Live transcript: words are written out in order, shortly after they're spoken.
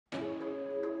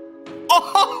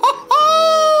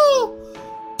Oh,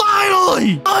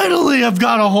 finally, I've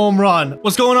got a home run.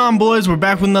 What's going on, boys? We're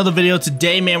back with another video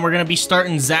today, man. We're gonna be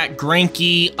starting Zack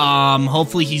Greinke.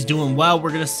 Hopefully he's doing well.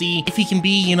 We're gonna see if he can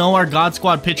be, you know, our God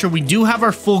Squad pitcher. We do have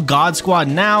our full God Squad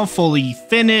now, fully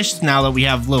finished. Now that we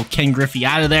have little Ken Griffey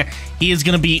out of there, he is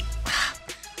gonna be.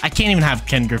 I can't even have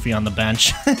Ken Griffey on the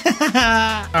bench. All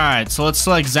right, so let's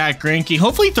select Zack Greinke.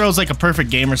 Hopefully he throws like a perfect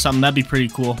game or something. That'd be pretty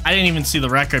cool. I didn't even see the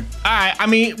record. All right, I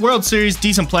mean, World Series,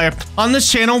 decent player. On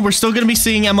this channel, we're still gonna be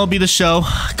seeing MLB The Show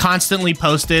constantly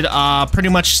posted, pretty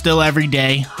much still every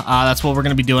day. That's what we're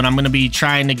gonna be doing. I'm gonna be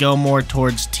trying to go more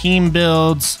towards team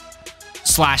builds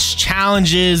 /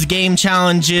 challenges, game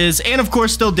challenges, and of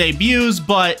course still debuts,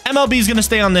 but MLB is gonna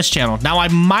stay on this channel. Now, I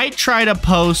might try to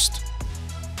post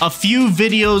a few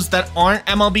videos that aren't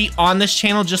MLB on this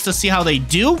channel just to see how they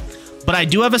do, but I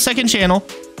do have a second channel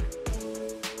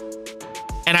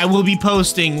and I will be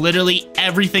posting literally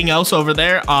everything else over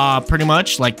there, pretty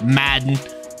much like Madden,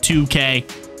 2K,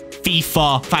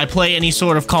 FIFA. If I play any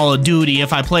sort of Call of Duty,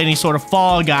 if I play any sort of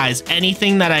Fall Guys,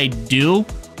 anything that I do,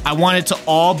 I want it to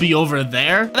all be over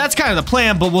there. That's kind of the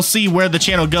plan, but we'll see where the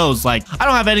channel goes. Like, I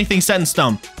don't have anything set in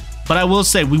stone, but I will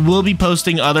say we will be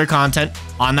posting other content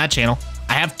on that channel.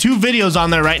 I have 2 videos on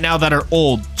there right now that are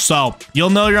old, so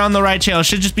you'll know you're on the right channel. It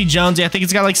should just be Jonesy. I think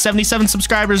it's got like 77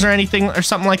 subscribers or anything or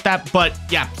something like that. But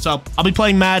yeah, so I'll be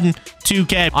playing Madden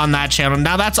 2K on that channel.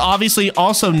 Now that's obviously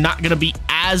also not gonna be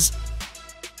as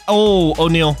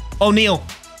O'Neal.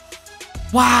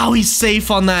 Wow, he's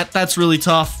safe on that. That's really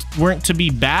tough. Weren't to be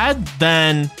bad,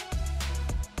 then.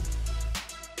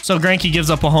 So Greinke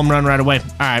gives up a home run right away.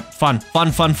 All right, fun.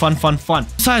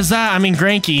 Besides that, I mean,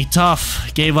 Greinke,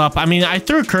 tough, gave up. I mean, I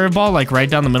threw a curveball like right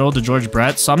down the middle to George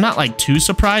Brett, so I'm not like too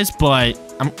surprised, but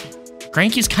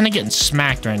Greinke's kind of getting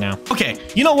smacked right now. Okay,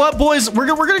 you know what, boys? We're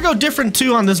gonna go different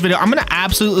too on this video. I'm gonna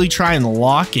absolutely try and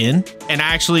lock in and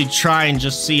actually try and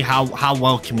just see how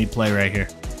well can we play right here.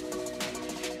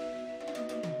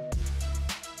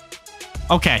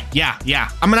 Okay, yeah.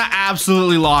 I'm gonna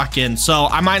absolutely lock in. So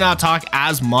I might not talk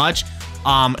as much.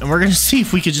 And we're gonna see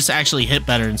if we could just actually hit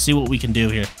better and see what we can do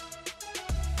here.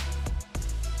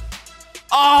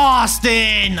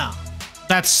 Austin!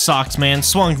 That sucks, man.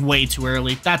 Swung way too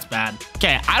early. That's bad.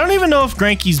 Okay, I don't even know if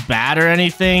Greinke's bad or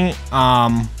anything.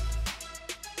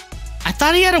 I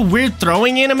thought he had a weird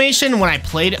throwing animation when I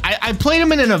played. I played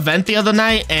him in an event the other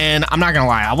night, and I'm not gonna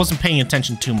lie, I wasn't paying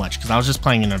attention too much because I was just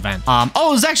playing an event. Oh,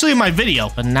 it was actually in my video,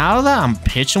 but now that I'm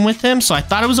pitching with him, so I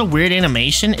thought it was a weird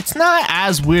animation. It's not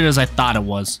as weird as I thought it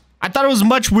was. I thought it was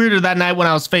much weirder that night when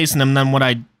I was facing him than what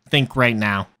I think right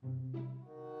now.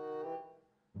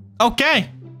 Okay,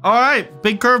 all right,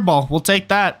 big curveball. We'll take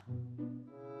that.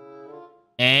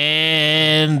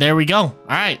 And there we go. All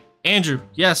right, Andrew,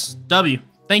 yes, W.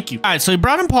 Thank you. All right, so he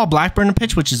brought in Paul Blackburn to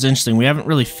pitch, which is interesting. We haven't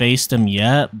really faced him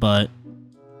yet, but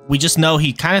we just know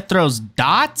he kind of throws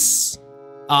dots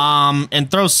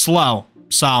and throws slow.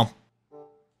 So,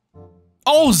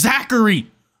 oh,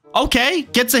 Zachary. Okay,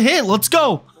 gets a hit. Let's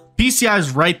go.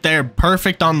 PCI's right there,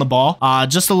 perfect on the ball.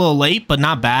 Just a little late, but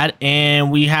not bad.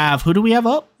 And we have, who do we have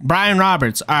up? Brian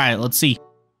Roberts. All right, let's see.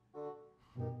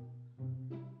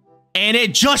 And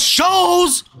it just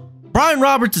shows Brian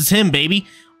Roberts is him, baby.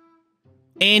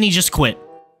 And he just quit.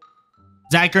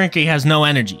 Zack Greinke has no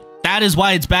energy. That is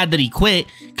why it's bad that he quit,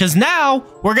 because now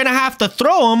we're gonna have to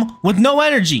throw him with no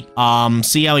energy.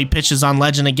 See how he pitches on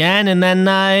Legend again, and then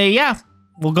yeah,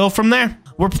 we'll go from there.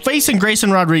 We're facing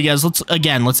Grayson Rodriguez.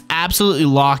 Let's absolutely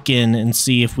lock in and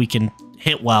see if we can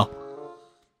hit well.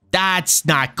 That's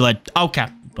not good. Okay,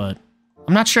 but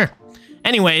I'm not sure.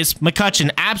 Anyways,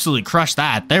 McCutcheon absolutely crushed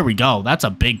that. There we go. That's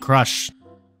a big crush.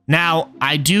 Now,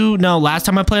 I do know last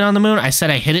time I played on the moon, I said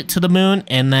I hit it to the moon,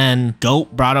 and then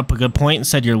Goat brought up a good point and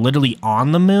said you're literally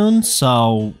on the moon,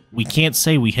 so we can't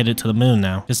say we hit it to the moon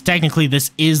now, because technically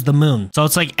this is the moon. So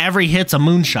it's like every hit's a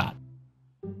moonshot.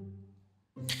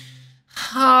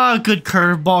 Ah, good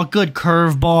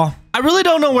curveball. I really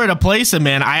don't know where to place him,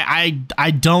 man.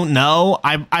 I don't know.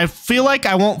 I feel like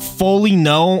I won't fully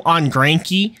know on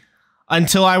Greinke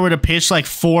until I were to pitch like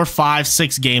 4, 5,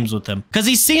 6 games with him. Because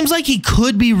he seems like he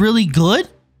could be really good,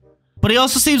 but he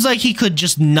also seems like he could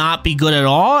just not be good at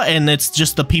all, and it's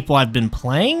just the people I've been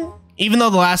playing. Even though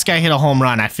the last guy hit a home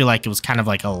run, I feel like it was kind of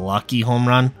like a lucky home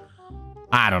run.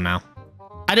 I don't know.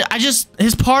 I just,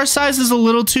 his par size is a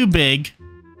little too big.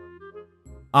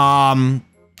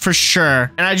 For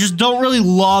sure. And I just don't really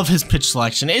love his pitch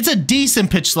selection. It's a decent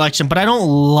pitch selection, but I don't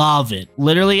love it.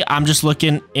 Literally, I'm just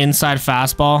looking inside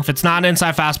fastball. If it's not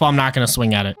inside fastball, I'm not going to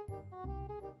swing at it.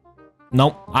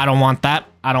 Nope, I don't want that.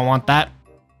 I don't want that.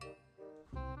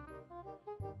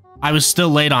 I was still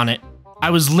late on it. I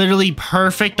was literally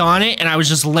perfect on it, and I was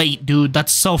just late, dude.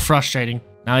 That's so frustrating.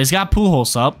 Now he's got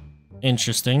Pujols up.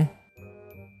 Interesting.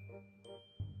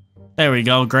 There we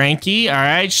go, Greinke. All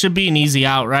right, should be an easy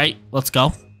out, right? Let's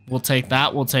go. We'll take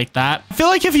that. We'll take that. I feel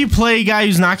like if you play a guy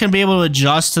who's not going to be able to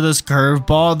adjust to this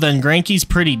curveball, then Greinke's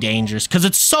pretty dangerous because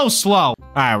it's so slow.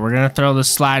 All right, we're going to throw the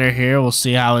slider here. We'll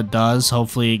see how it does.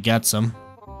 Hopefully it gets him.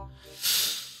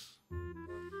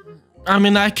 I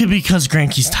mean, that could be because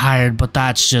Greinke's tired, but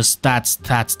that's just, that's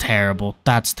terrible.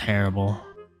 That's terrible.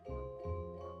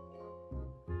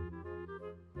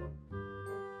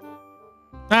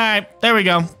 All right, there we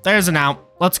go. There's an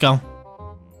out. Let's go.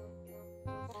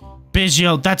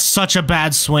 Biggio, that's such a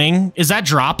bad swing. Is that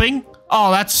dropping?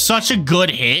 Oh, that's such a good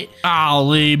hit.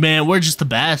 Golly, man, we're just the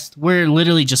best. We're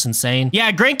literally just insane.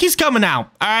 Yeah, Greinke's coming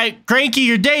out. All right, Greinke,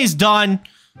 your day's done.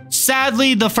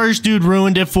 Sadly, the first dude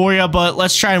ruined it for you, but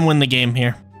let's try and win the game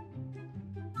here.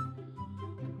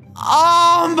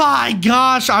 Oh my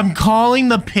gosh, I'm calling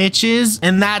the pitches,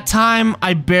 and that time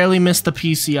I barely missed the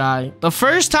PCI. The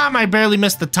first time I barely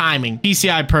missed the timing.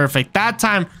 PCI perfect. That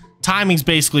time, timing's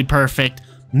basically perfect.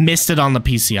 Missed it on the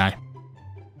PCI.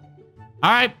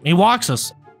 All right, he walks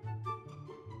us.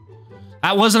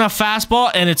 That wasn't a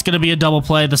fastball, and it's going to be a double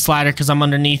play, the slider, because I'm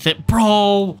underneath it.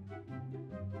 Bro.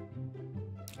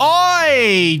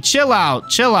 Oi, chill out,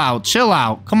 chill out, chill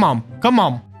out. Come on, come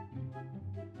on.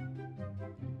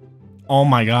 Oh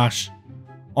my gosh.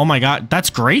 Oh my God,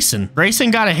 that's Grayson. Grayson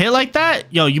got a hit like that?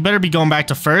 Yo, you better be going back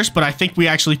to first, but I think we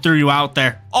actually threw you out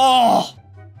there. Oh.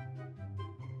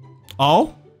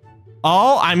 Oh.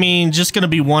 Oh, I mean, just gonna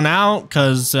be one out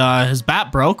because his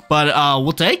bat broke, but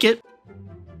we'll take it.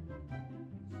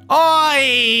 Oi!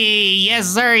 Yes,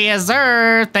 sir, yes,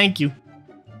 sir. Thank you.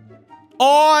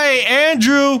 Oi,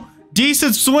 Andrew!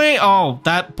 Decent swing. Oh,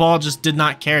 that ball just did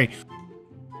not carry.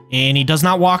 And he does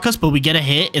not walk us, but we get a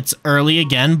hit. It's early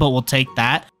again, but we'll take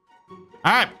that.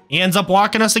 All right, he ends up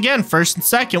walking us again. First and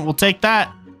second, we'll take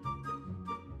that.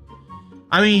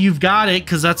 I mean, you've got it,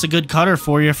 because that's a good cutter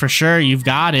for you for sure. You've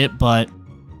got it, but...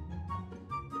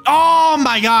 Oh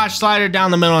my gosh, slider down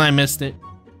the middle, and I missed it.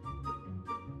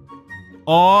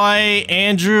 Oi,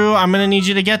 Andrew, I'm going to need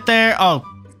you to get there. Oh,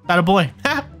 that a boy.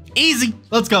 Easy.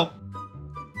 Let's go.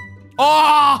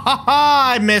 Oh,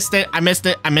 I missed it. I missed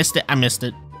it. I missed it. I missed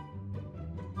it.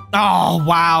 Oh,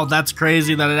 wow. That's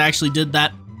crazy that it actually did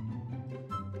that.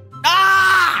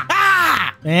 Ah!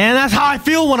 Ah! Man, that's how I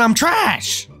feel when I'm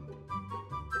trash.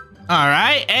 All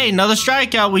right. Hey, another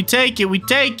strikeout. We take it. We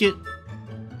take it.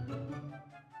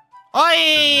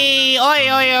 Oi! Oi,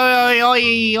 oi, oi,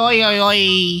 oi, oi, oi,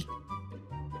 oi.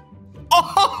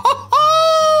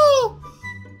 Oh!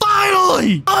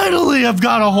 Finally! Finally, I've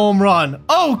got a home run.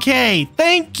 Okay,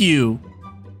 thank you.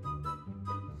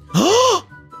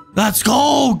 Let's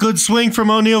go. Good swing from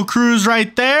O'Neal Cruz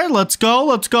right there. Let's go.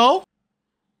 Let's go.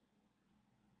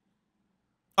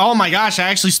 Oh my gosh, I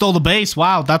actually stole the base.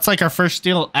 Wow, that's like our first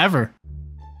steal ever.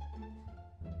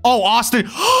 Oh, Austin.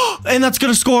 And that's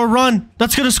going to score a run.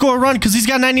 That's going to score a run because he's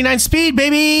got 99 speed,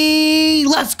 baby.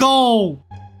 Let's go.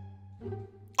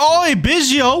 Oh, hey,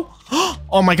 Biggio.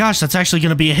 Oh my gosh, that's actually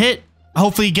going to be a hit.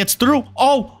 Hopefully he gets through.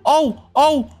 Oh, oh,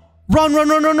 oh. Run, run,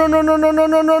 run, run, run, run, run, run,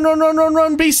 run, run, run, run, run, run,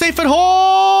 run. Be safe at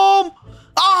home.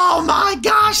 Oh my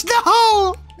gosh,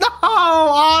 no. No,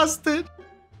 Austin.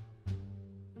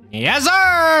 Yes,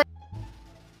 sir.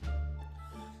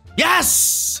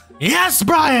 Yes. Yes,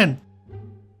 Brian.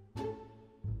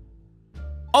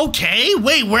 Okay,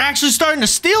 wait, we're actually starting to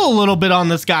steal a little bit on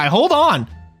this guy. Hold on.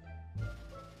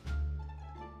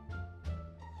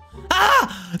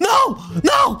 Ah! No!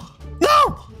 No!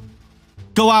 No!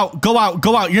 Go out, go out,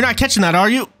 go out. You're not catching that, are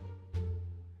you?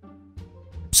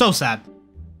 So sad.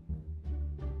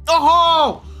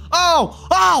 Oh! Oh!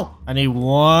 Oh! I need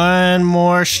one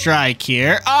more strike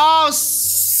here. Oh,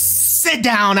 sit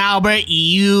down, Albert,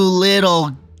 you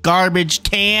little garbage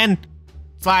can.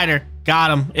 Slider.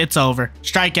 Got him. It's over.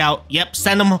 Strikeout. Yep.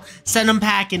 Send him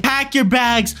packing. Pack your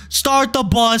bags. Start the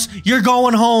bus. You're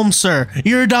going home, sir.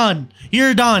 You're done.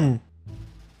 You're done.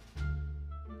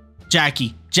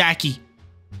 Jackie. Jackie.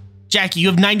 Jackie, you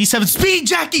have 97 speed,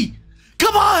 Jackie.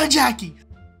 Come on, Jackie.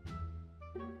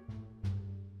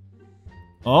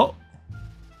 Oh.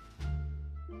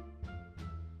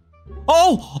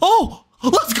 Oh. Oh.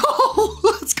 Let's go.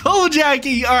 Let's go,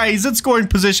 Jackie. All right. He's in scoring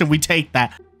position. We take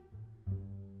that.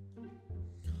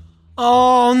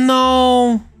 Oh,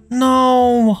 no.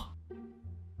 No.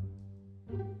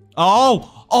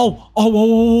 Oh. Oh.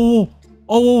 Oh. Oh.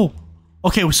 Oh.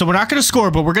 Okay, so we're not going to score,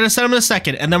 but we're going to send him in a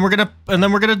second. And then we're going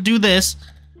to do this.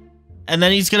 And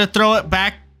then he's going to throw it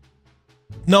back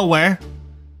nowhere.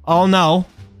 Oh, no.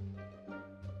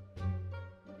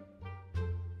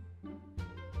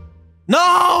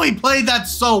 No, he played that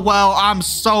so well. I'm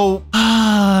so...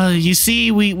 you see,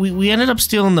 we ended up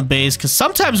stealing the base because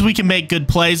sometimes we can make good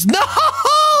plays.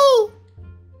 No!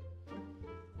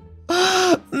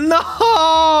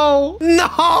 No!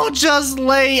 No, just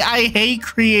late. I hate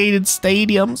created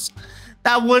stadiums.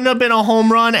 That wouldn't have been a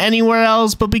home run anywhere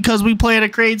else, but because we play at a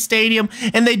created stadium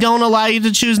and they don't allow you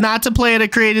to choose not to play at a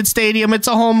created stadium, it's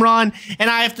a home run, and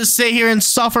I have to sit here and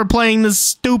suffer playing this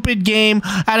stupid game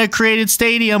at a created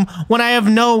stadium when I have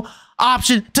no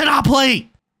option to not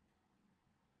play.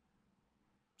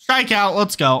 Strikeout,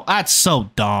 let's go. That's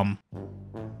so dumb.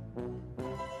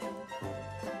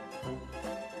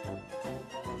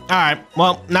 All right,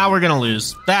 well, now we're gonna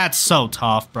lose. That's so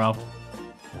tough, bro.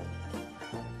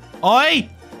 Oi!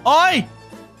 Oi!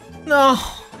 No.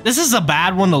 This is a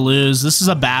bad one to lose. This is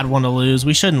a bad one to lose.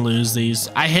 We shouldn't lose these.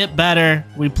 I hit better.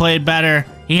 We played better.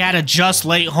 He had a just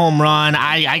late home run.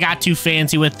 I got too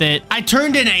fancy with it. I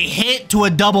turned in a hit to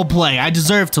a double play. I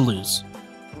deserve to lose.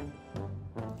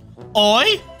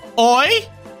 Oi! Oi!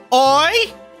 Oi!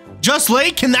 Just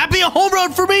late? Can that be a home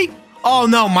run for me? Oh,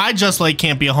 no. My just late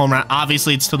can't be a home run.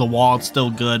 Obviously, it's to the wall. It's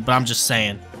still good, but I'm just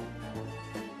saying.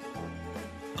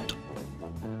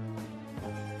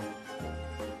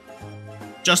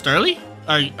 Just early?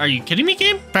 Are you kidding me,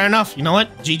 game? Fair enough. You know what?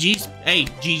 GG's. Hey,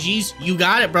 GG's. You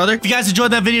got it, brother. If you guys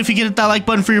enjoyed that video, if you could hit that like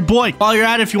button for your boy. While you're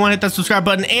at it, if you want to hit that subscribe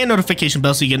button and notification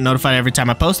bell so you get notified every time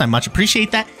I post, I much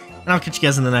appreciate that. And I'll catch you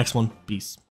guys in the next one. Peace.